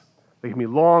They can be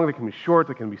long, they can be short,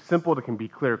 they can be simple, they can be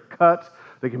clear-cut,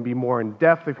 they can be more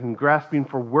in-depth, they can be grasping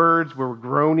for words where we're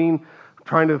groaning,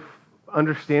 trying to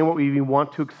understand what we even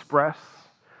want to express.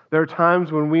 There are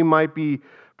times when we might be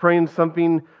praying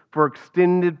something for an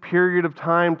extended period of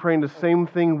time, praying the same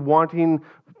thing,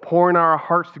 pouring our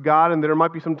hearts to God, and there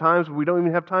might be some times when we don't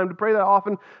even have time to pray that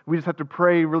often. We just have to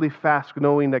pray really fast,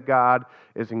 knowing that God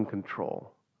is in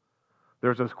control.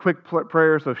 There's those quick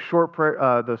prayers, those short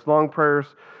prayers, those long prayers.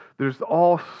 There's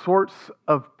all sorts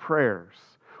of prayers.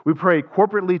 We pray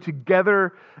corporately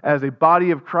together as a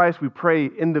body of Christ. We pray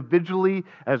individually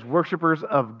as worshipers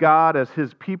of God, as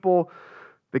His people.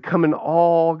 They come in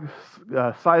all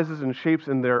sizes and shapes,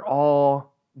 and they're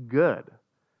all good.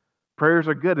 Prayers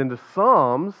are good, and the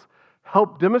Psalms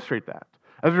help demonstrate that.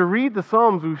 As we read the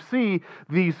Psalms, we see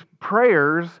these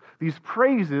prayers, these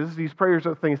praises, these prayers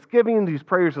of thanksgiving, these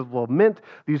prayers of lament,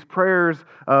 these prayers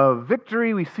of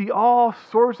victory. We see all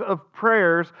sorts of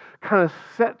prayers kind of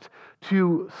set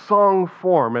to song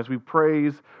form as we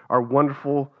praise our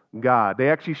wonderful God. They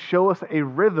actually show us a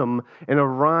rhythm and a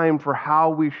rhyme for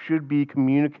how we should be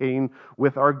communicating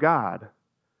with our God.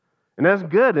 And that's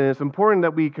good, and it's important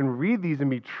that we can read these and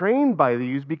be trained by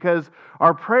these because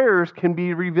our prayers can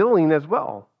be revealing as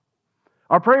well.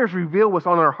 Our prayers reveal what's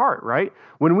on our heart, right?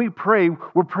 When we pray,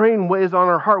 we're praying what is on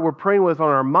our heart. We're praying what's on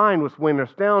our mind, what's weighing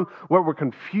us down, what we're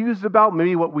confused about,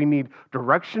 maybe what we need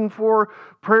direction for.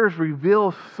 Prayers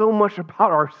reveal so much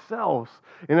about ourselves.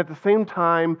 And at the same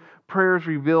time, prayers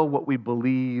reveal what we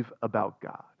believe about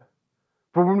God.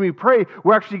 For when we pray,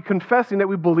 we're actually confessing that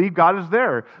we believe God is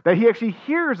there, that He actually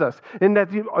hears us, and that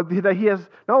He has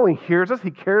not only hears us,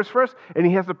 He cares for us, and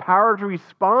He has the power to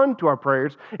respond to our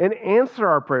prayers and answer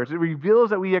our prayers. It reveals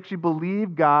that we actually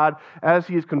believe God as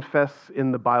He is confessed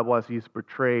in the Bible, as He is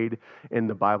portrayed in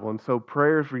the Bible. And so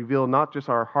prayers reveal not just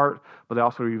our heart, but they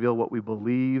also reveal what we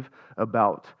believe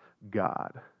about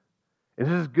God. And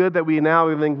this is good that we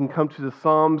now then can come to the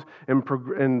Psalms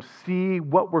and see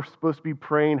what we're supposed to be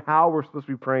praying, how we're supposed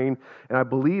to be praying. And I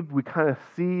believe we kind of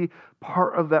see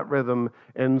part of that rhythm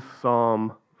in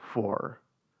Psalm 4.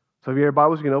 So if you have your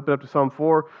Bibles, you can open up to Psalm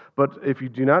 4. But if you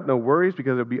do not, no worries,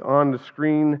 because it'll be on the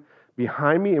screen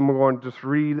behind me, and we're going to just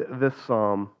read this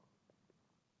psalm.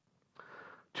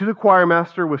 To the choir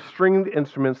master with stringed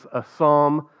instruments, a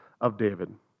psalm of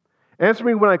David. Answer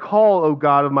me when I call, O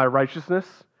God of my righteousness.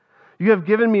 You have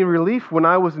given me relief when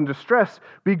I was in distress.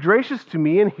 Be gracious to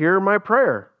me and hear my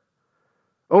prayer.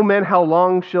 O men, how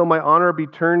long shall my honor be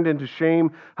turned into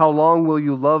shame? How long will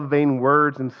you love vain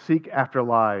words and seek after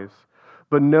lies?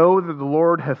 But know that the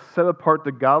Lord has set apart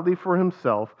the godly for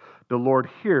Himself. The Lord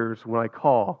hears when I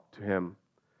call to Him.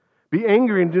 Be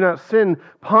angry and do not sin.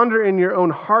 Ponder in your own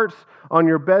hearts on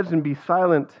your beds and be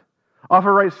silent.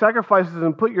 Offer right sacrifices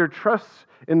and put your trust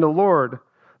in the Lord.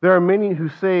 There are many who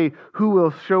say, who will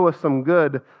show us some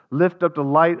good? Lift up the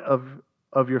light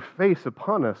of your face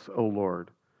upon us, O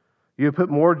Lord. You have put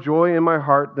more joy in my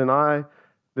heart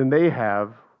than they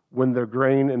have when their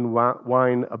grain and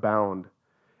wine abound.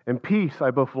 In peace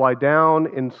I both lie down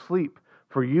and sleep,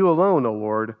 for you alone, O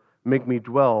Lord, make me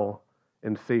dwell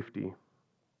in safety.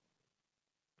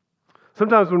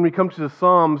 Sometimes when we come to the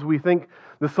Psalms, we think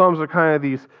the Psalms are kind of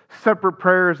these separate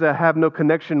prayers that have no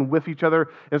connection with each other,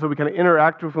 and so we kind of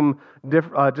interact with them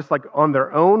just like on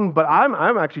their own. But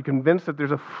I'm actually convinced that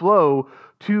there's a flow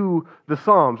to the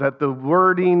Psalms, that the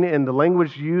wording and the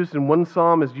language used in one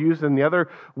psalm is used in the other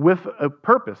with a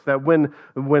purpose, that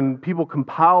when people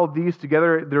compile these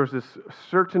together, there's this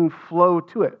certain flow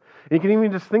to it. And you can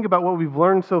even just think about what we've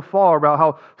learned so far about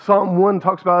how Psalm 1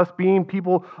 talks about us being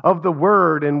people of the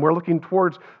Word, and we're looking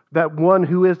towards that one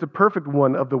who is the perfect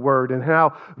one of the Word, and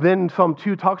how then Psalm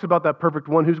 2 talks about that perfect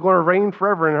one who's going to reign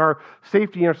forever, and our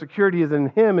safety and our security is in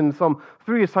Him, and Psalm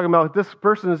 3 is talking about this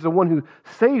person is the one who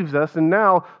saves us, and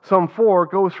now Psalm 4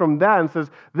 goes from that and says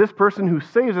this person who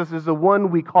saves us is the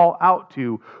one we call out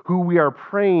to, who we are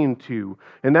praying to,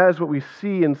 and that is what we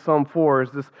see in Psalm 4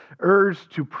 is this urge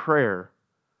to prayer,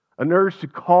 an urge to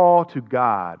call to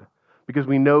God because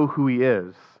we know who He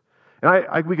is.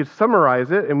 And we could summarize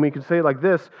it and we could say it like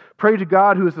this: pray to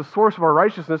God who is the source of our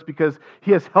righteousness because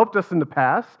He has helped us in the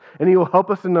past and He will help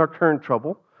us in our current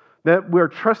trouble. That we're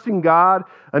trusting God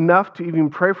enough to even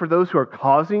pray for those who are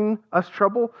causing us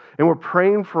trouble, and we're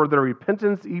praying for their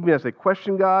repentance even as they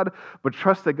question God, but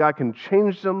trust that God can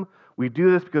change them. We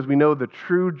do this because we know the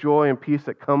true joy and peace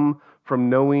that come from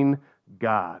knowing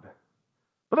God.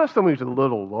 But that's something that's a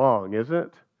little long, isn't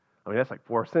it? I mean, that's like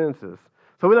 4 sentences.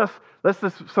 So let's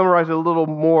just summarize it a little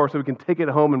more so we can take it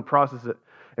home and process it.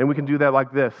 And we can do that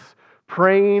like this.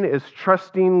 Praying is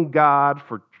trusting God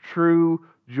for true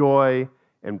joy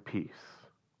and peace.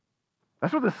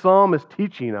 That's what the psalm is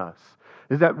teaching us,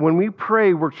 is that when we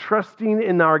pray, we're trusting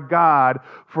in our God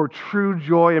for true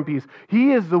joy and peace.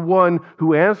 He is the one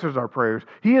who answers our prayers.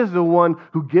 He is the one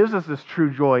who gives us this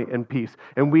true joy and peace.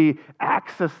 And we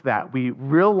access that. We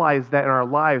realize that in our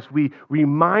lives. We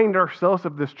remind ourselves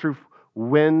of this truth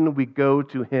when we go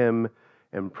to Him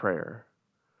in prayer.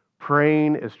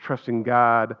 Praying is trusting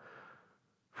God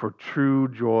for true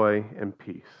joy and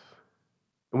peace.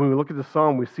 And when we look at the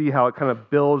psalm, we see how it kind of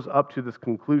builds up to this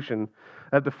conclusion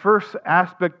that the first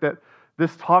aspect that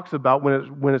this talks about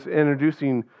when it's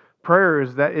introducing prayer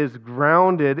is that is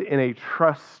grounded in a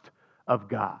trust of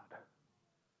God.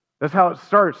 That's how it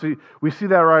starts. So we see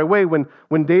that right away.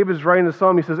 When David's writing the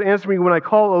psalm, he says, "Answer me when I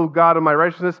call, O God of my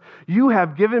righteousness. You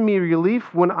have given me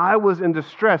relief when I was in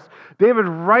distress." David,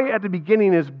 right at the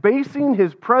beginning, is basing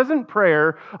his present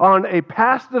prayer on a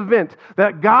past event.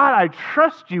 That, God, I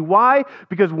trust you. Why?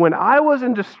 Because when I was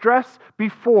in distress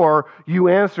before, you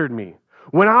answered me.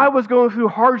 When I was going through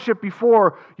hardship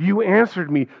before, you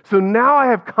answered me. So now I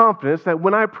have confidence that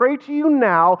when I pray to you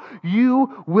now,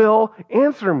 you will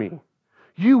answer me.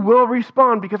 You will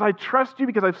respond because I trust you,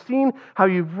 because I've seen how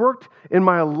you've worked in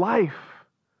my life.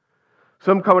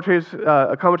 Some commentators,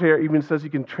 a commentator even says you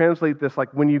can translate this like,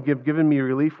 when you've given me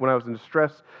relief when I was in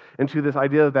distress, into this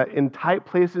idea that in tight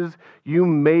places, you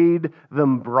made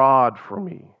them broad for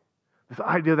me. This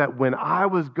idea that when I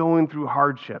was going through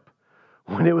hardship,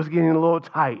 when it was getting a little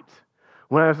tight,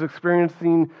 when I was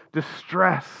experiencing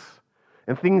distress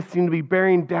and things seemed to be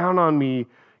bearing down on me,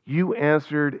 you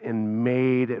answered and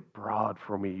made it broad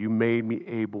for me. You made me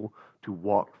able to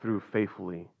walk through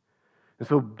faithfully. And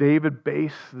so David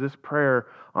based this prayer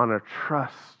on a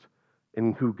trust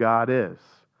in who God is.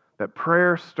 That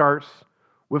prayer starts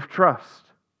with trust.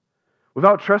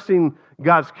 Without trusting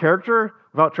God's character,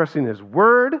 without trusting His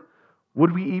word,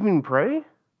 would we even pray?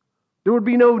 There would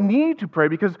be no need to pray,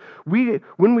 because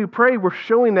when we pray, we're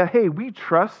showing that, hey, we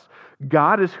trust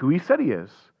God is who He said He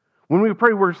is. When we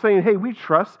pray, we're saying, hey, we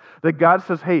trust that God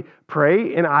says, hey,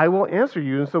 pray and I will answer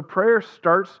you. And so prayer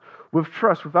starts with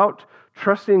trust. Without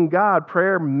trusting God,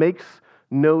 prayer makes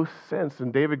no sense.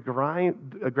 And David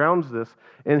grounds this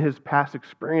in his past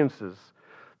experiences,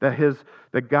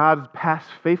 that God's past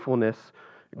faithfulness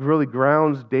really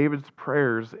grounds David's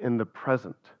prayers in the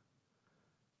present.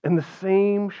 And the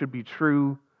same should be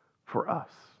true for us.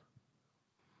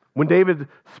 When David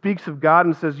speaks of God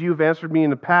and says, you have answered me in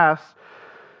the past,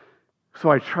 so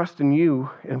I trust in you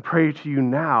and pray to you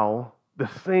now, the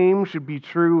same should be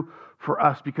true for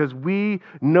us, because we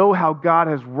know how God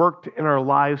has worked in our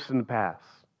lives in the past.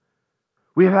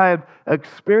 We've had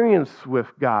experience with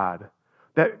God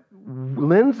that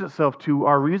lends itself to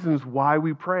our reasons why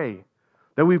we pray.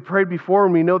 That we've prayed before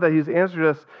and we know that He's answered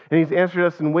us, and He's answered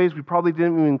us in ways we probably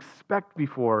didn't even expect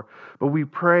before. But we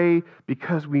pray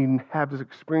because we have this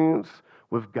experience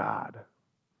with God.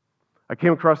 I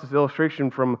came across this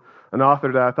illustration from an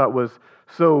author that I thought was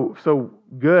so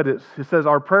good. It says,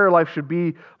 our prayer life should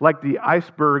be like the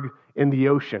iceberg in the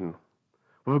ocean,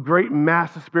 with a great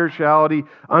mass of spirituality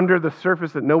under the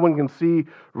surface that no one can see,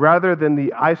 rather than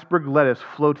the iceberg lettuce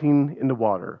floating in the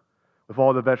water, with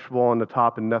all the vegetable on the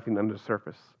top and nothing under the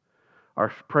surface. Our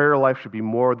prayer life should be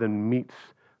more than meets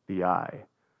the eye.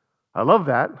 I love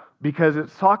that, because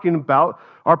it's talking about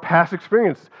our past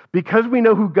experience. Because we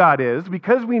know who God is,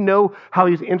 because we know how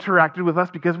He's interacted with us,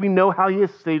 because we know how He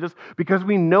has saved us, because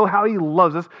we know how He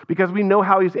loves us, because we know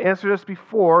how He's answered us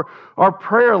before, our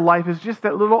prayer life is just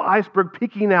that little iceberg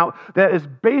peeking out that is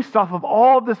based off of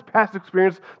all this past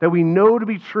experience that we know to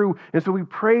be true. And so we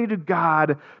pray to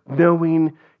God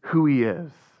knowing who He is.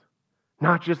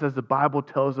 Not just as the Bible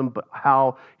tells Him, but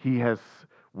how He has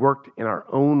worked in our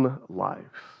own lives.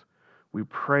 We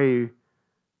pray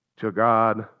to a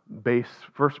God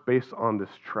first based on this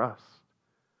trust.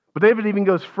 But David even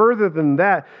goes further than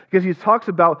that, because he talks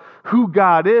about who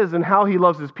God is and how He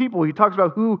loves His people. He talks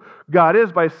about who God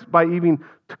is by even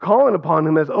calling upon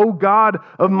Him as, "O God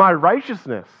of my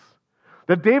righteousness."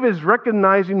 That David is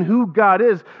recognizing who God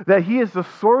is, that He is the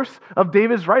source of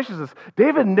David's righteousness.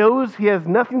 David knows he has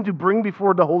nothing to bring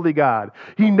before the holy God.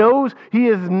 He knows he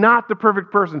is not the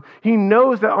perfect person. He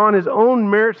knows that on his own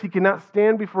merits he cannot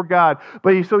stand before God.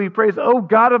 So he prays, "Oh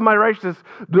God of my righteousness,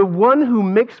 the one who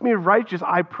makes me righteous,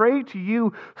 I pray to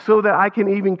you so that I can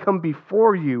even come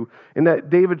before you." And that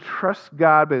David trusts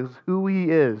God as who He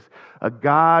is, a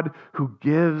God who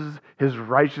gives His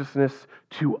righteousness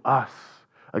to us.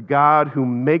 A God who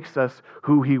makes us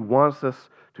who He wants us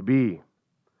to be.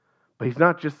 But He's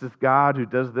not just this God who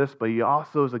does this, but He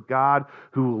also is a God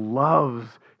who loves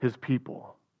His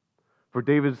people. For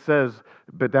David says,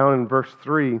 but down in verse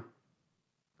 3,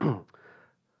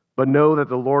 but but know that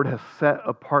the Lord has set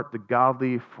apart the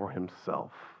godly for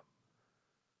himself.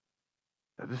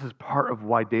 This is part of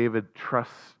why David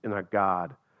trusts in our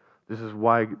God. This is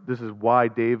why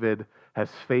David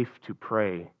has faith to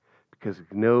pray, because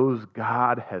he knows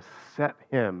God has set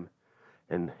him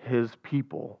and his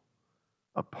people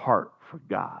apart for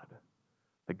God.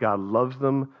 That God loves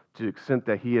them to the extent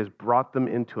that he has brought them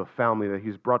into a family, that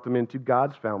he's brought them into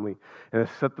God's family and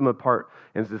has set them apart.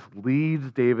 And this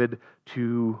leads David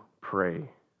to pray.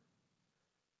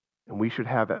 And we should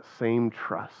have that same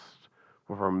trust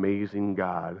with our amazing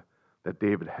God that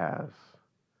David has.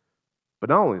 But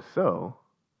not only so,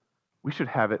 we should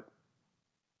have it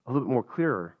a little bit more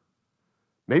clearer.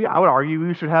 Maybe I would argue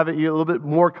we should have it a little bit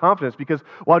more confidence, because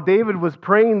while David was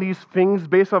praying these things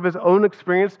based off his own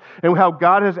experience and how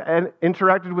God has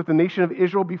interacted with the nation of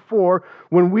Israel before,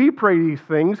 when we pray these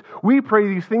things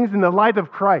in the light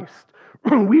of Christ.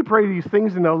 We pray these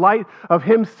things in the light of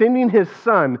him sending his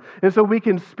son. And so we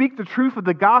can speak the truth of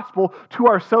the gospel to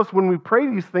ourselves when we pray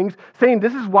these things, saying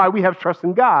this is why we have trust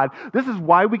in God. This is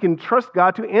why we can trust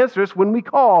God to answer us when we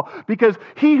call. Because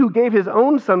he who gave his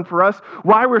own son for us,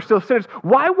 while we're still sinners,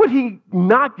 why would he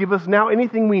not give us now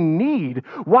anything we need?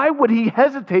 Why would he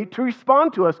hesitate to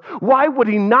respond to us? Why would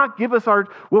he not give us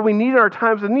what we need in our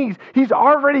times of needs? He's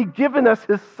already given us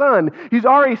his son. He's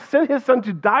already sent his son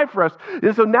to die for us.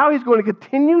 And so now he's going to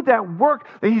continue that work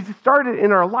that he's started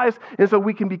in our lives, and so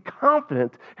we can be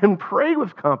confident and pray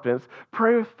with confidence,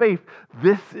 pray with faith.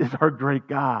 This is our great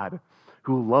God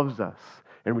who loves us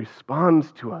and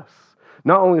responds to us.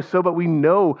 Not only so, but we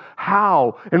know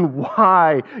how and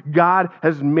why God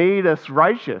has made us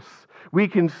righteous. We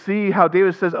can see how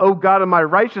David says, "Oh God of my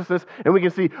righteousness," and we can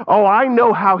see, oh, I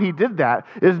know how he did that.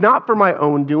 It's not for my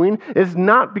own doing. It's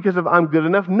not because of I'm good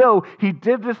enough. No, he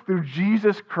did this through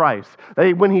Jesus Christ.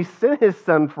 That when he sent his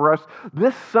son for us,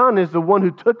 this son is the one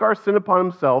who took our sin upon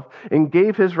himself and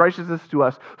gave his righteousness to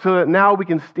us, so that now we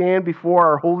can stand before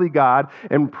our holy God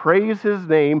and praise his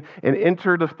name and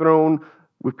enter the throne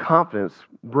with confidence,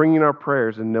 bringing our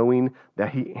prayers and knowing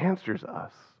that he answers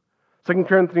us. 2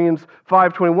 Corinthians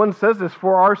 5:21 says this,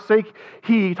 "For our sake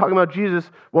he," talking about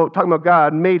Jesus, talking about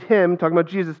God, "made him," talking about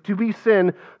Jesus, "to be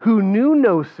sin who knew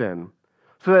no sin,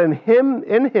 so that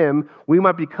in him we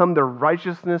might become the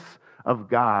righteousness of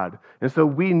God." And so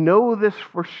we know this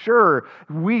for sure.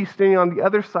 We, standing on the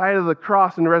other side of the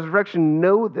cross and the resurrection,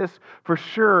 know this for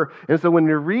sure. And so when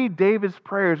we read David's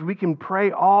prayers, we can pray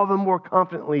all the more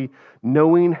confidently,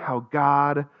 knowing how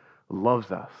God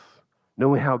loves us,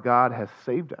 knowing how God has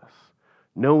saved us,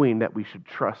 knowing that we should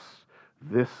trust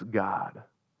this God.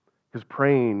 Because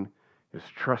praying is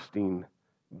trusting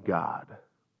God.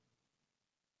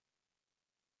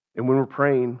 And when we're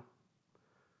praying,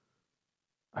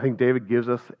 I think David gives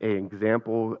us an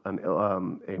example,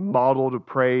 a model to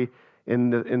pray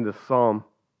in the psalm.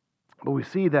 But we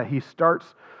see that he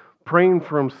starts praying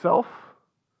for himself,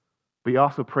 but he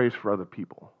also prays for other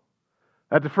people.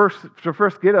 The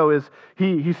first ghetto is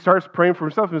he starts praying for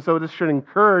himself, and so this should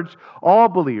encourage all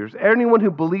believers, anyone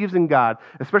who believes in God,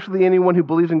 especially anyone who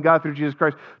believes in God through Jesus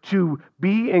Christ, to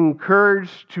be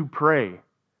encouraged to pray.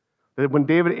 That when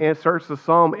David starts the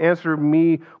psalm, "Answer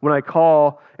me when I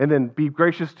call," and then "Be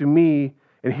gracious to me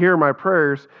and hear my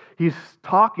prayers," he's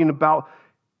talking about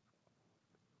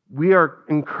we are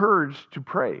encouraged to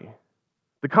pray.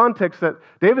 The context that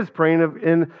David's praying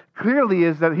in clearly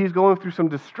is that he's going through some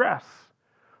distress,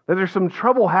 that there's some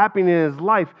trouble happening in his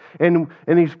life, and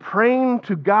he's praying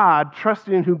to God,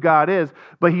 trusting in who God is,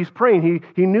 but he's praying.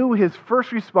 He knew his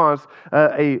first response,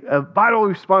 a vital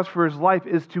response for his life,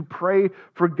 is to pray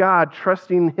for God,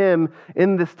 trusting him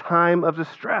in this time of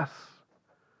distress.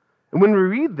 And when we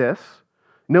read this,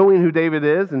 knowing who David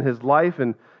is and his life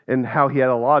and how he had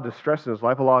a lot of distress in his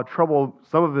life, a lot of trouble,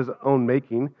 some of his own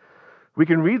making, we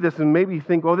can read this and maybe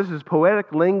think, oh, this is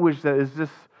poetic language that is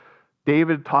just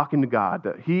David talking to God,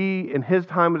 that he, in his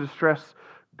time of distress,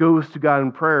 goes to God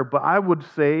in prayer. But I would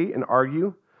say and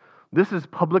argue, this is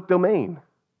public domain.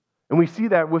 And we see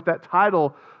that with that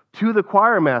title, "To the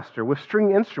Choir Master with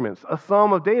String Instruments," a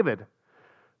Psalm of David.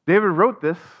 David wrote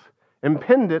this and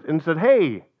penned it and said,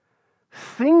 "Hey,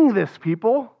 sing this,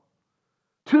 people.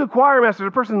 To the choir master, the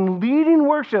person leading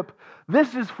worship,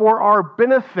 this is for our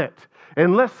benefit.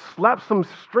 And let's slap some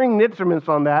string instruments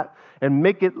on that and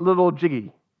make it a little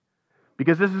jiggy.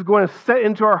 Because this is going to set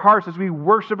into our hearts as we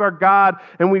worship our God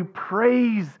and we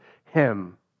praise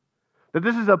him." That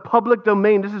this is a public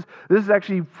domain. This is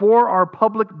actually for our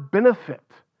public benefit.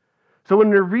 So when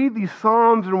we read these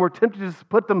Psalms and we're tempted to just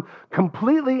put them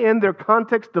completely in their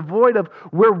context, devoid of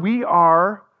where we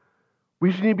are,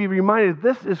 We should need to be reminded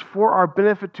this is for our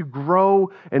benefit to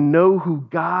grow and know who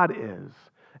God is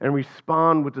and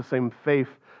respond with the same faith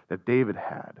that David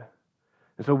had.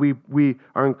 And so we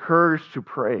are encouraged to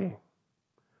pray.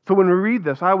 So when we read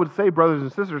this, I would say, brothers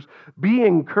and sisters, be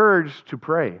encouraged to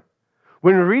pray.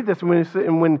 When we read this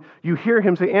and when you hear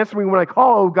him say, answer me when I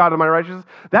call, O God of my righteousness,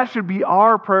 that should be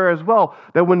our prayer as well.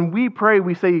 That when we pray,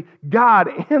 we say, God,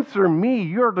 answer me.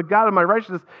 You're the God of my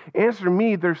righteousness. Answer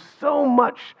me. There's so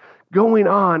much going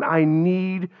on. I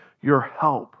need your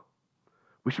help.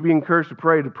 We should be encouraged to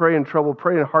pray in trouble,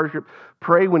 pray in hardship,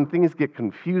 pray when things get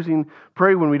confusing,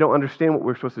 pray when we don't understand what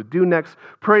we're supposed to do next,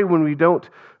 pray when we don't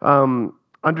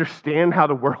understand how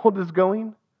the world is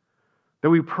going. That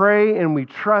we pray and we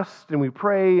trust and we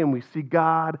pray and we see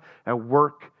God at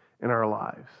work in our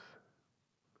lives.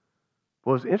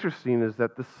 What's interesting is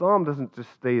that the psalm doesn't just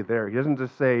stay there. He doesn't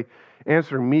just say,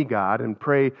 answer me, God, and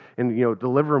pray and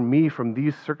deliver me from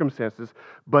these circumstances,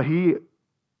 but he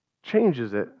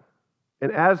changes it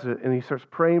and adds it, and he starts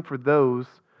praying for those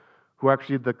who are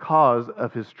actually the cause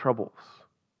of his troubles.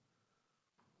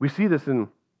 We see this in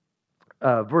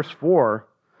verse 4.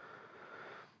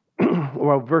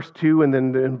 Well, verse 2 and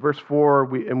then in verse 4,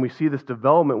 we see this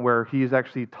development where he is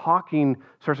actually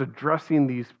starts addressing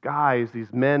these guys,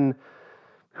 these men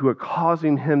who are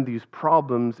causing him these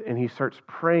problems, and he starts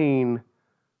praying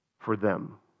for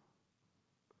them.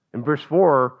 In verse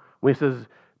 4, when he says,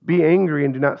 be angry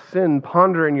and do not sin,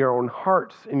 ponder in your own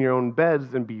hearts, in your own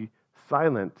beds, and be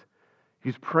silent,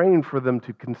 he's praying for them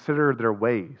to consider their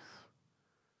ways.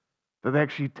 That they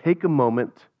actually take a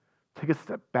moment, take a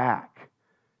step back,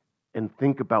 and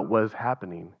think about what is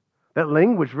happening. That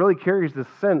language really carries this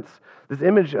sense, this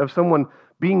image of someone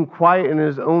being quiet in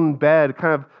his own bed,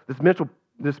 kind of this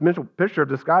mental picture of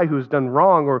this guy who has done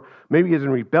wrong, or maybe he's in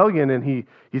rebellion and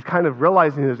he's kind of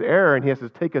realizing his error, and he has to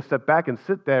take a step back and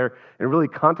sit there and really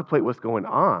contemplate what's going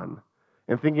on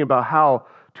and thinking about how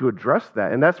to address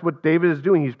that. And that's what David is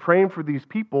doing. He's praying for these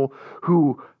people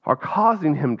who are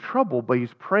causing him trouble, but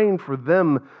he's praying for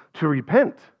them to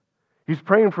repent. He's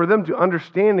praying for them to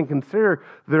understand and consider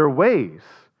their ways.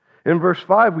 In verse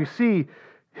 5, we see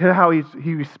how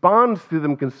he responds to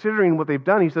them considering what they've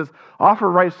done. He says, offer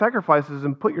right sacrifices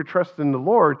and put your trust in the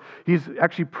Lord. He's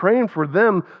actually praying for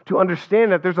them to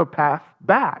understand that there's a path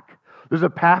back. There's a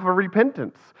path of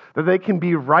repentance, that they can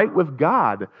be right with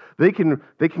God. They can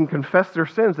confess their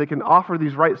sins. They can offer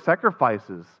these right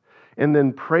sacrifices and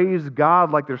then praise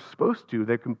God like they're supposed to.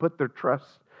 They can put their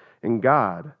trust in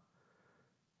God.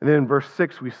 And then in verse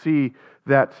 6, we see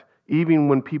that even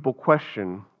when people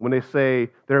question, when they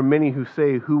say, there are many who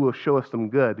say, who will show us some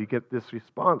good? You get this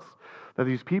response that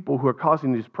these people who are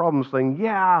causing these problems saying,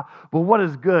 yeah, but what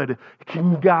is good?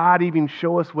 Can God even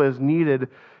show us what is needed?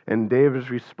 And David's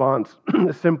response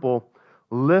is simple: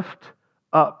 lift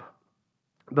up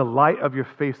the light of your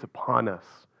face upon us,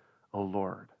 O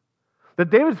Lord. That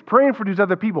David's praying for these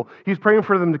other people. He's praying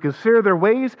for them to consider their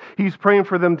ways. He's praying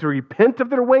for them to repent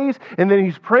of their ways. And then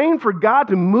he's praying for God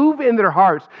to move in their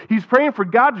hearts. He's praying for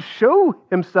God to show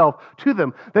himself to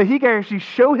them. That he can actually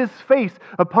show his face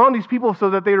upon these people so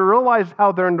that they realize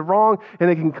how they're in the wrong and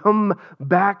they can come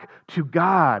back to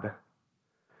God.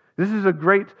 This is a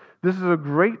great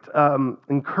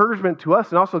encouragement to us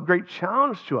and also a great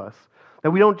challenge to us.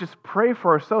 That we don't just pray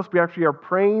for ourselves, we actually are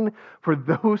praying for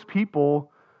those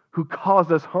people who cause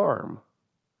us harm.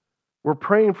 We're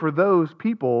praying for those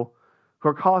people who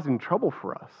are causing trouble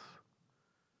for us.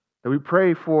 That we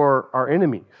pray for our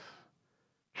enemies,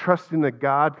 trusting that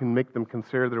God can make them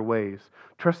consider their ways,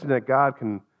 trusting that God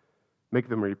can make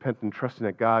them repent, and trusting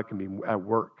that God can be at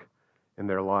work in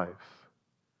their lives.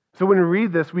 So when we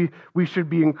read this, we should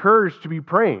be encouraged to be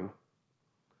praying.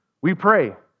 We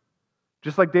pray.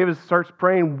 Just like David starts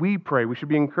praying, we pray. We should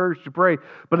be encouraged to pray.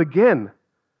 But again,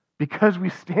 because we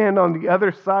stand on the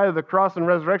other side of the cross and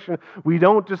resurrection, we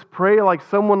don't just pray like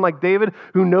someone like David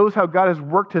who knows how God has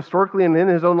worked historically and in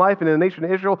his own life and in the nation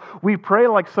of Israel. We pray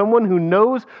like someone who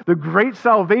knows the great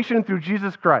salvation through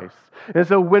Jesus Christ. And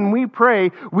so when we pray,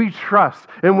 we trust.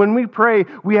 And when we pray,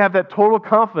 we have that total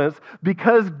confidence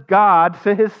because God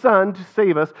sent his Son to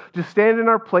save us, to stand in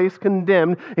our place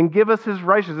condemned and give us his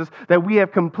righteousness, that we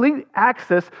have complete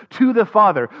access to the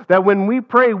Father. That when we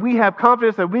pray, we have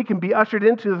confidence that we can be ushered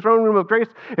into the throne room of grace,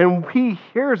 and he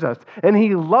hears us, and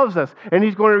he loves us, and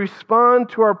he's going to respond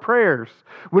to our prayers.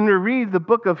 When we read the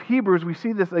book of Hebrews, we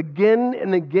see this again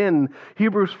and again.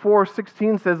 Hebrews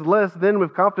 4:16 says, let us then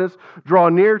with confidence draw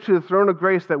near to the throne of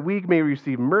grace that we may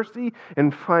receive mercy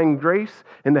and find grace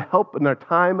and to help in our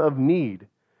time of need.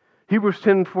 Hebrews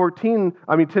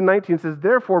 10:19 says,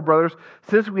 therefore, brothers,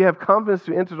 since we have confidence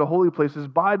to enter the holy places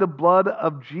by the blood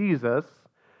of Jesus,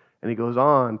 And he goes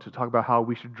on to talk about how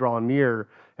we should draw near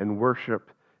and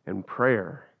worship and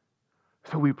prayer.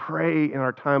 So we pray in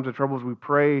our times of troubles. We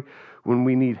pray when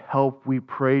we need help. We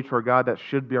pray to our God. That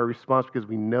should be our response because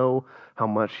we know how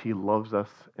much he loves us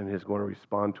and is going to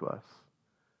respond to us.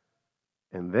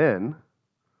 And then,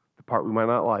 the part we might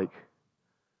not like,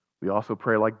 we also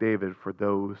pray like David for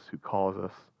those who cause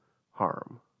us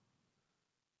harm.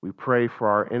 We pray for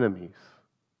our enemies.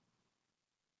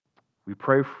 We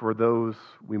pray for those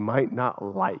we might not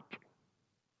like.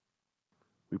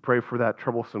 We pray for that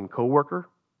troublesome coworker.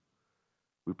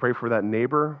 We pray for that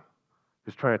neighbor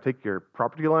who's trying to take your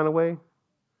property line away.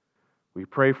 We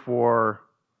pray for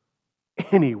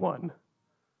anyone,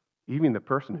 even the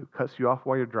person who cuts you off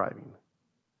while you're driving.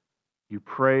 You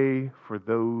pray for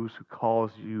those who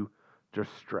cause you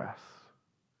distress.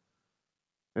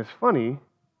 And it's funny,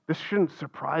 this shouldn't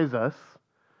surprise us,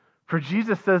 for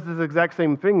Jesus says this exact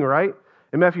same thing, right?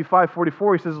 In Matthew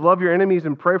 5:44, he says, love your enemies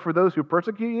and pray for those who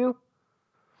persecute you.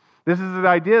 This is the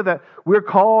idea that we're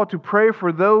called to pray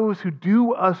for those who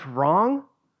do us wrong.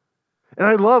 And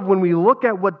I love when we look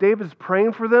at what David's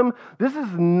praying for them, this is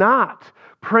not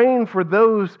praying for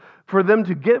them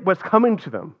to get what's coming to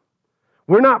them.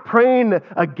 We're not praying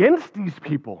against these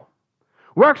people.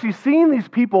 We're actually seeing these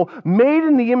people made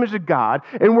in the image of God,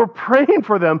 and we're praying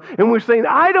for them, and we're saying,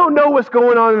 I don't know what's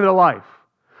going on in their life.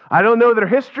 I don't know their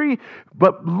history,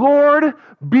 but Lord,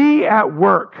 be at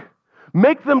work.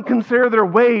 Make them consider their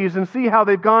ways and see how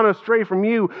they've gone astray from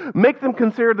you. Make them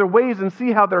consider their ways and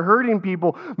see how they're hurting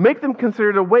people. Make them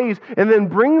consider their ways and then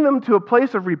bring them to a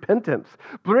place of repentance.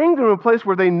 Bring them to a place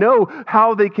where they know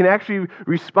how they can actually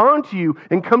respond to you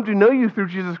and come to know you through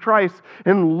Jesus Christ.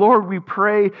 And Lord, we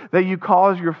pray that you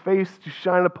cause your face to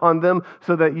shine upon them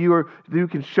so that you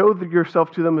can show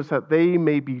yourself to them so that they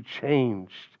may be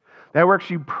changed. That we're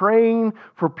actually praying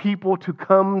for people to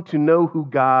come to know who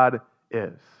God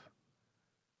is.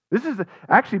 This is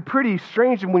actually pretty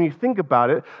strange when you think about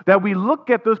it, that we look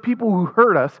at those people who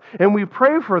hurt us and we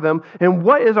pray for them. And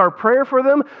what is our prayer for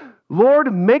them?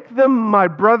 Lord, make them my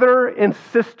brother and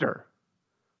sister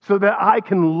so that I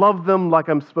can love them like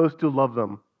I'm supposed to love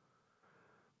them.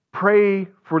 Pray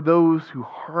for those who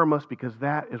harm us because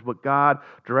that is what God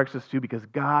directs us to, because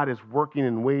God is working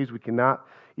in ways we cannot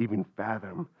even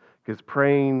fathom. Because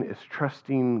praying is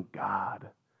trusting God.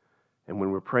 And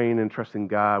when we're praying and trusting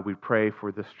God, we pray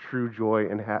for this true joy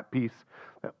and peace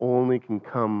that only can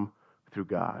come through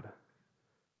God.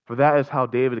 For that is how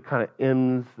David kind of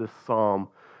ends this psalm,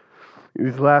 in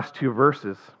these last two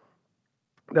verses,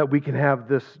 that we can have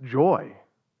this joy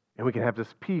and we can have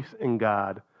this peace in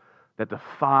God that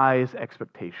defies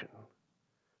expectation.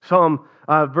 Psalm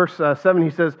verse 7,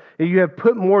 he says, you have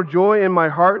put more joy in my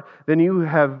heart than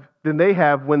they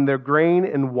have when their grain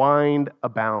and wine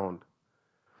abound.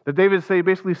 That David is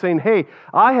basically saying, hey,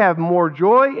 I have more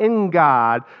joy in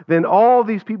God than all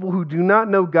these people who do not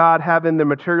know God have in their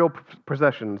material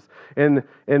possessions and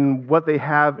what they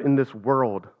have in this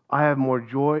world. I have more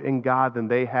joy in God than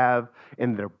they have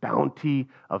in their bounty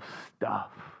of stuff.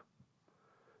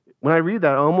 When I read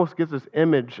that, it almost gets this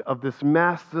image of this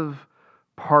massive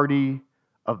party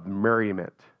of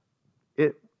merriment.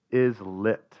 It is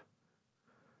lit.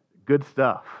 Good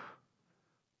stuff.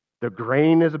 The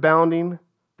grain is abounding.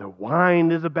 The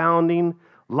wine is abounding.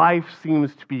 Life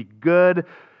seems to be good.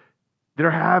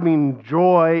 They're having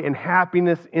joy and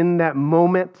happiness in that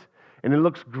moment. And it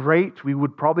looks great. We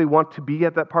would probably want to be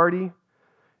at that party.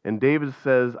 And David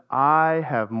says, I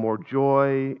have more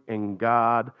joy in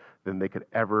God than they could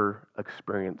ever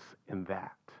experience in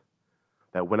that.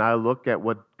 That when I look at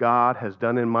what God has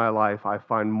done in my life, I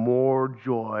find more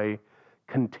joy,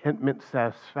 contentment,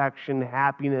 satisfaction,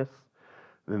 happiness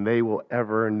than they will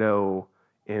ever know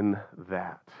in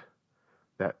that.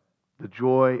 That the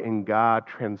joy in God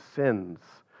transcends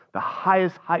the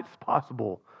highest heights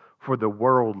possible for the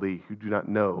worldly who do not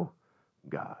know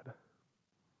God.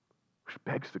 Which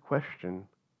begs the question,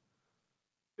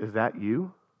 is that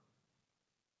you?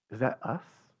 Is that us?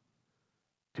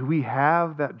 Do we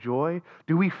have that joy?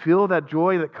 Do we feel that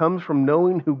joy that comes from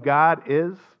knowing who God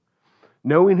is?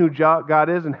 Knowing who God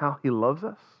is and how He loves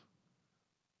us?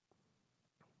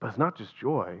 But it's not just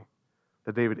joy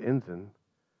that David ends in.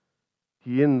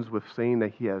 He ends with saying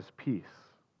that he has peace.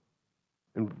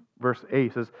 In verse 8, he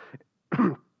says,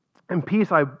 in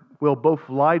peace I will both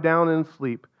lie down and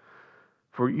sleep,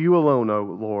 for you alone, O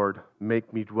Lord,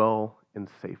 make me dwell in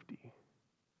safety.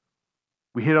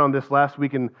 We hit on this last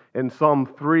week in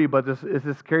Psalm 3, but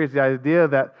this carries the idea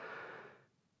that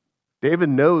David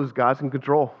knows God's in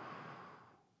control.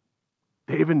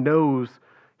 David knows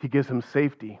He gives him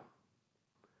safety.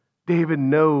 David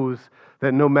knows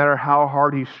that no matter how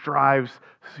hard he strives,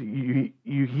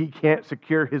 he can't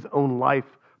secure his own life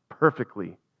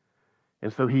perfectly.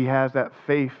 And so he has that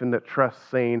faith and that trust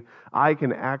saying, I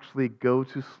can actually go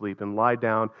to sleep and lie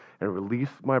down and release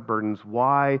my burdens.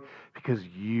 Why? Because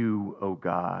you, oh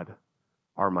God,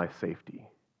 are my safety.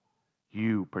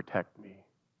 You protect me.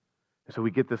 And so we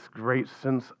get this great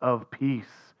sense of peace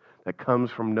that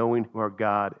comes from knowing who our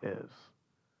God is.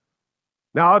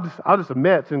 Now, I'll just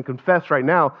admit and confess right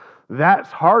now, that's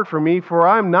hard for me, for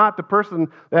I'm not the person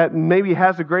that maybe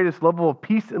has the greatest level of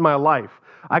peace in my life.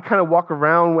 I kind of walk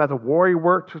around as a warrior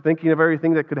works, thinking of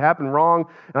everything that could happen wrong,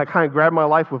 and I kind of grab my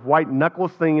life with white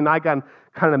knuckles, thinking I can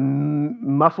kind of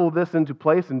muscle this into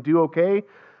place and do okay.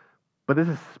 But this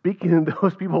is speaking to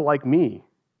those people like me,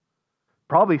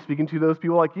 probably speaking to those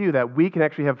people like you, that we can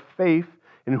actually have faith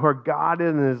in who our God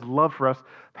is and His love for us,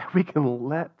 that we can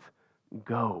let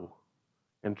go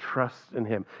and trust in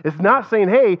Him. It's not saying,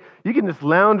 hey, you can just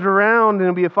lounge around and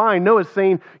it'll be fine. No, it's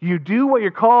saying you do what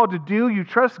you're called to do. You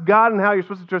trust God and how you're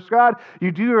supposed to trust God.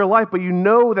 You do your life, but you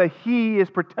know that He is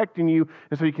protecting you,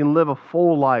 and so you can live a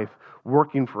full life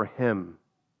working for Him.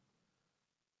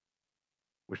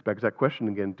 Which begs that question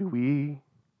again, do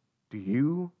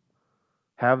you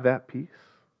have that peace?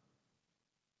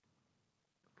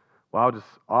 Well, I'll just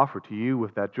offer to you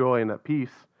with that joy and that peace,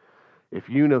 if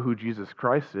you know who Jesus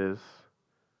Christ is,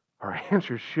 our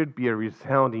answer should be a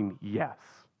resounding yes.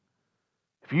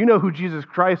 If you know who Jesus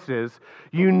Christ is,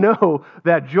 you know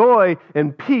that joy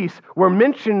and peace were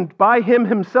mentioned by Him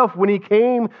Himself when He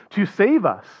came to save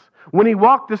us. When He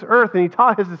walked this earth and He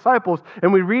taught His disciples,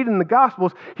 and we read in the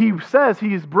Gospels, He says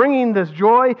He's bringing this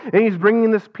joy and He's bringing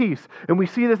this peace. And we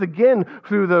see this again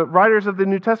through the writers of the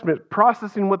New Testament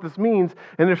processing what this means,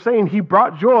 and they're saying He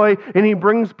brought joy and He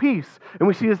brings peace. And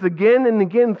we see this again and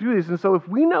again through this. And so if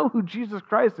we know who Jesus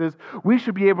Christ is, we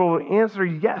should be able to answer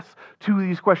yes to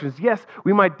these questions. Yes,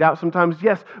 we might doubt sometimes.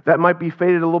 Yes, that might be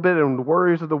faded a little bit, and the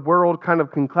worries of the world kind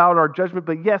of can cloud our judgment.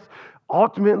 But yes,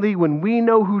 ultimately, when we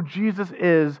know who Jesus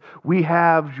is, we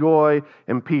have joy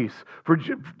and peace. For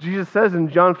Jesus says in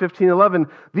John 15:11,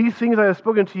 these things I have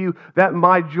spoken to you, that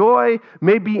my joy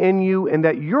may be in you and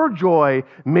that your joy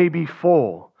may be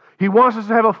full. He wants us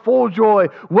to have a full joy.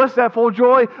 What's that full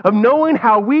joy? Of knowing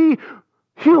how we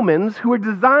humans who are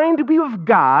designed to be with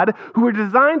God, who are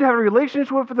designed to have a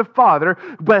relationship with the Father,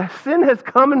 but sin has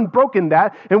come and broken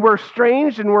that, and we're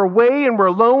estranged, and we're away, and we're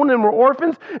alone, and we're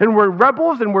orphans, and we're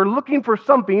rebels, and we're looking for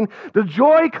something. The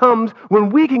joy comes when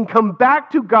we can come back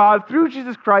to God through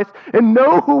Jesus Christ and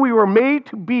know who we were made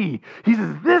to be. He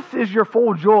says, this is your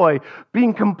full joy,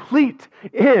 being complete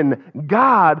in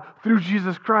God through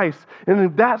Jesus Christ.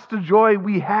 And that's the joy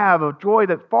we have, a joy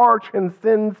that far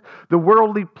transcends the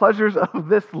worldly pleasures of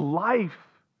this life.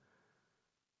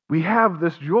 We have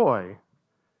this joy.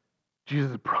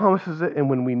 Jesus promises it, and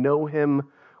when we know Him,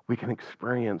 we can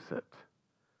experience it.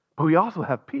 But we also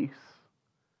have peace.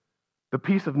 The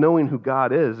peace of knowing who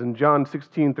God is. In John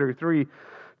 16:33,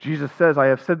 Jesus says, I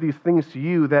have said these things to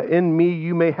you, that in me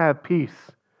you may have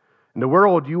peace. In the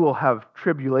world you will have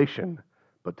tribulation,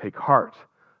 but take heart,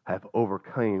 I have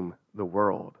overcome the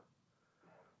world.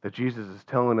 That Jesus is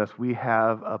telling us we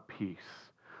have a peace.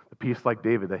 A peace like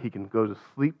David, that he can go to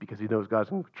sleep because he knows God's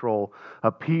in control.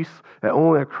 A peace that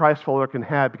only a Christ follower can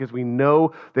have because we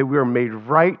know that we are made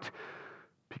right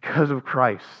because of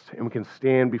Christ and we can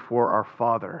stand before our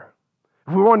Father.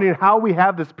 If we're wondering how we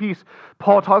have this peace,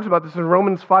 Paul talks about this in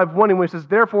Romans 5:1, where he says,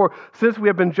 therefore, since we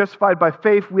have been justified by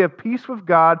faith, we have peace with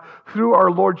God through our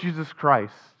Lord Jesus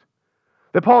Christ.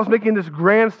 That Paul is making this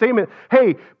grand statement.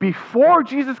 Hey, before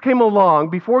Jesus came along,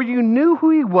 before you knew who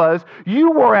He was,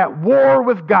 you were at war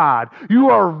with God. You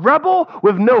are a rebel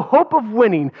with no hope of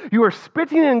winning. You are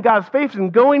spitting in God's face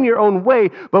and going your own way.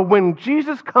 But when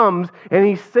Jesus comes and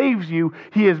He saves you,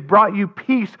 He has brought you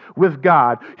peace with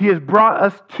God. He has brought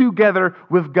us together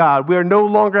with God. We are no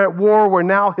longer at war. We're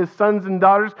now His sons and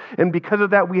daughters. And because of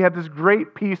that, we have this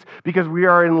great peace because we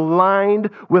are in line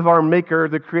with our Maker,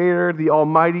 the Creator, the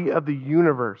Almighty of the universe.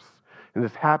 And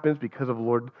this happens because of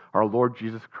our Lord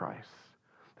Jesus Christ.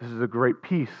 This is a great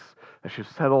peace that should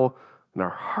settle in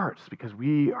our hearts because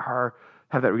we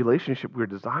have that relationship we're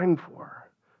designed for.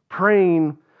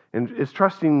 Praying and is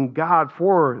trusting God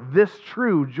for this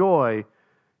true joy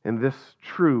and this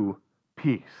true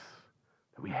peace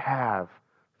that we have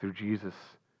through Jesus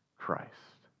Christ.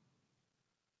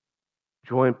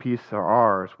 Joy and peace are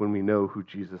ours when we know who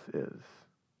Jesus is.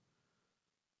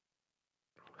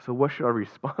 So what should our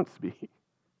response be?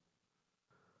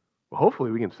 Well, hopefully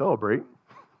we can celebrate.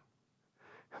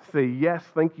 Say, yes,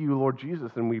 thank you, Lord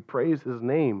Jesus, and we praise His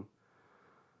name.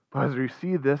 But as we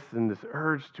see this and this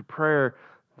urge to prayer,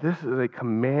 this is a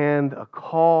command, a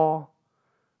call,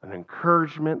 an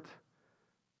encouragement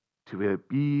to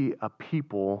be a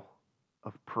people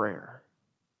of prayer.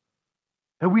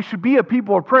 And we should be a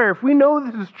people of prayer. If we know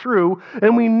this is true,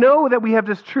 and we know that we have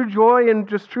this true joy and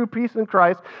just true peace in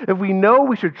Christ, if we know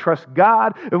we should trust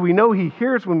God, if we know He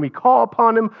hears when we call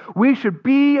upon Him, we should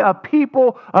be a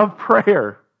people of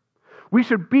prayer. We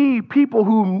should be people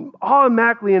who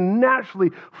automatically and naturally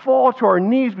fall to our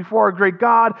knees before our great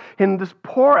God and just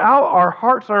pour out our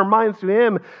hearts and our minds to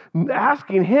Him,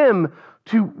 asking Him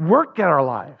to work at our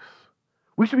lives.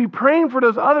 We should be praying for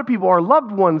those other people, our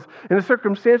loved ones, and the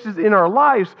circumstances in our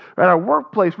lives, at our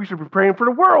workplace. We should be praying for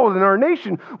the world and our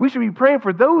nation. We should be praying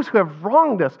for those who have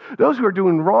wronged us, those who are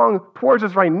doing wrong towards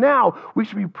us right now. We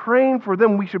should be praying for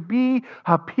them. We should be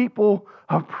a people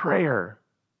of prayer.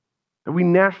 That we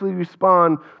naturally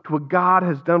respond to what God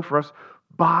has done for us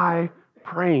by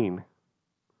praying.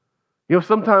 You know,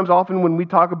 sometimes, often when we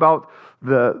talk about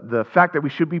the fact that we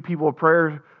should be people of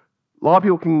prayer, a lot of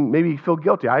people can maybe feel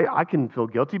guilty. I can feel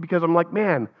guilty because I'm like,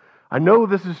 man, I know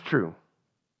this is true.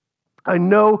 I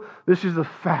know this is a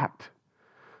fact.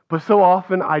 But so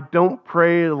often I don't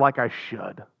pray like I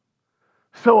should.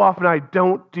 So often I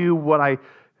don't do what I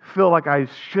feel like I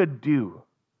should do.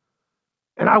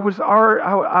 And I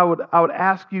would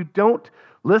ask you, don't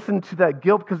listen to that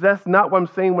guilt, because that's not what I'm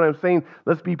saying when I'm saying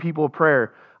let's be people of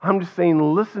prayer. I'm just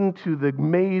saying listen to the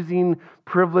amazing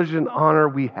privilege and honor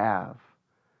we have,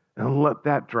 and let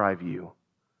that drive you.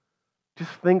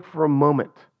 Just think for a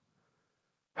moment.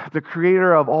 The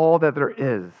creator of all that there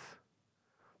is,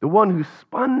 the one who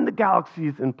spun the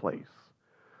galaxies in place,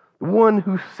 the one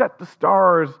who set the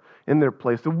stars in their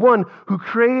place, the one who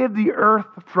created the earth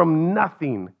from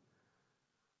nothing,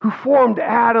 who formed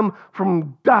Adam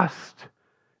from dust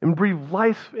and breathed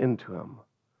life into him,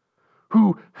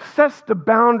 who sets the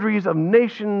boundaries of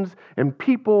nations and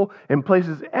people and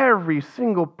places every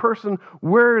single person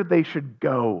where they should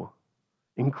go,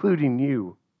 including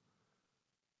you.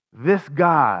 This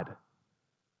God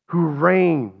who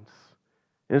reigns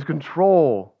and is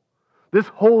control, this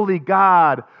holy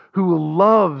God who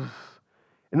loves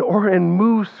and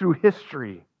moves through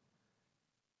history,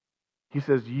 He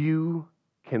says, you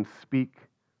can speak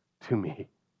to me,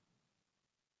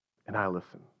 and I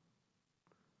listen.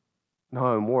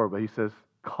 No more, but He says,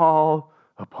 call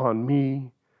upon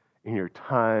me in your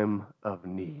time of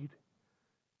need,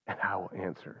 and I will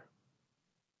answer.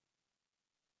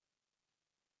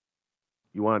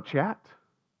 You want to chat?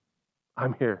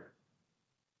 I'm here.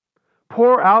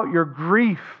 Pour out your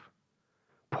grief.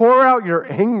 Pour out your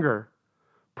anger.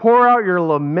 Pour out your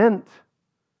lament.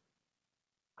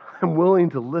 I'm willing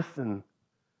to listen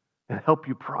and help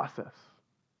you process.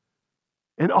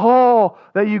 And all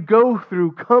that you go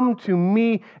through, come to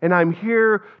me, and I'm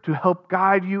here to help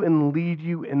guide you and lead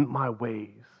you in my ways.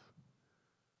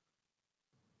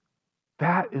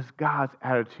 That is God's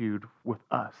attitude with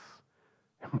us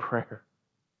in prayer.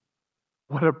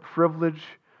 What a privilege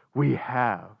we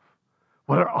have.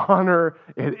 What an honor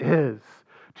it is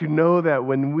to know that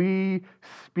when we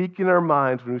speak in our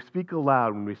minds, when we speak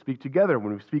aloud, when we speak together,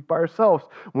 when we speak by ourselves,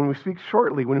 when we speak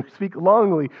shortly, when we speak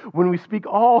longly, when we speak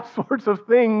all sorts of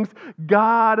things,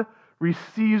 God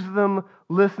receives them,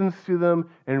 listens to them,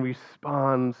 and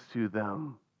responds to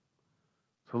them.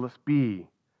 So let's be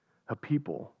a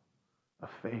people of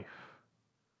faith,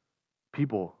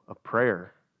 people of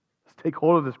prayer. Let's take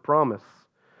hold of this promise,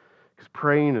 because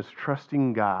praying is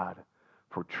trusting God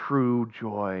for true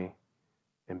joy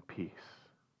and peace.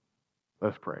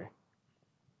 Let's pray.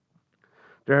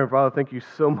 Dear Heavenly Father, thank you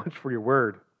so much for your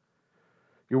word.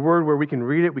 Your word where we can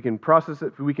read it, we can process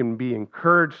it, we can be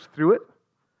encouraged through it.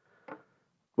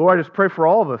 Lord, I just pray for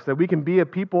all of us that we can be a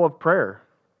people of prayer.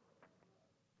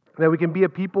 That we can be a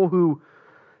people who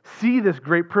see this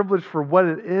great privilege for what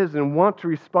it is and want to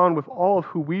respond with all of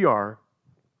who we are.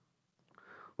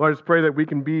 Lord, I just pray that we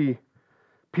can be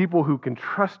people who can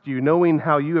trust you, knowing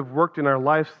how you have worked in our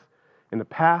lives in the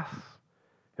past,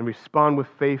 and respond with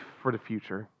faith for the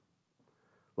future.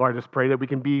 Lord, I just pray that we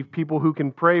can be people who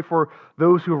can pray for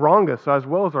those who wrong us as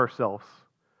well as ourselves,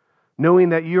 knowing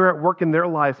that you're at work in their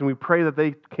lives, and we pray that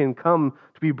they can come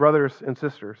to be brothers and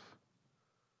sisters.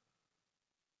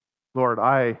 Lord,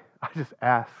 I just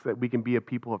ask that we can be a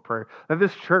people of prayer, that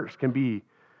this church can be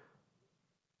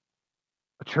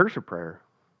a church of prayer,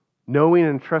 knowing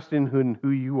and trusting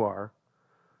who you are,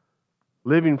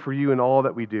 living for you in all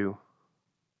that we do.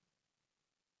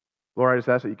 Lord, I just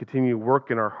ask that you continue to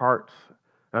work in our hearts.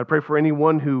 And I pray for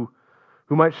anyone who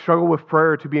who might struggle with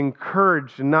prayer to be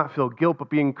encouraged and not feel guilt, but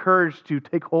be encouraged to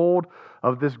take hold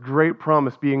of this great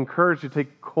promise, be encouraged to take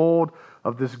hold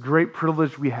of this great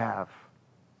privilege we have.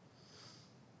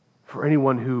 For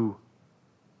anyone who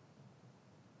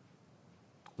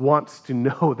wants to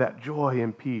know that joy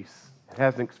and peace and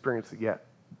hasn't experienced it yet,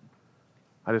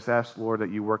 I just ask, Lord, that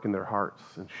you work in their hearts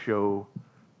and show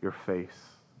your face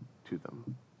to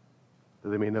them, that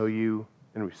they may know you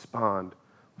and respond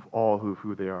for all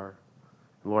who they are.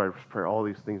 And Lord, I just pray all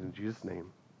these things in Jesus'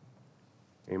 name.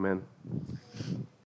 Amen.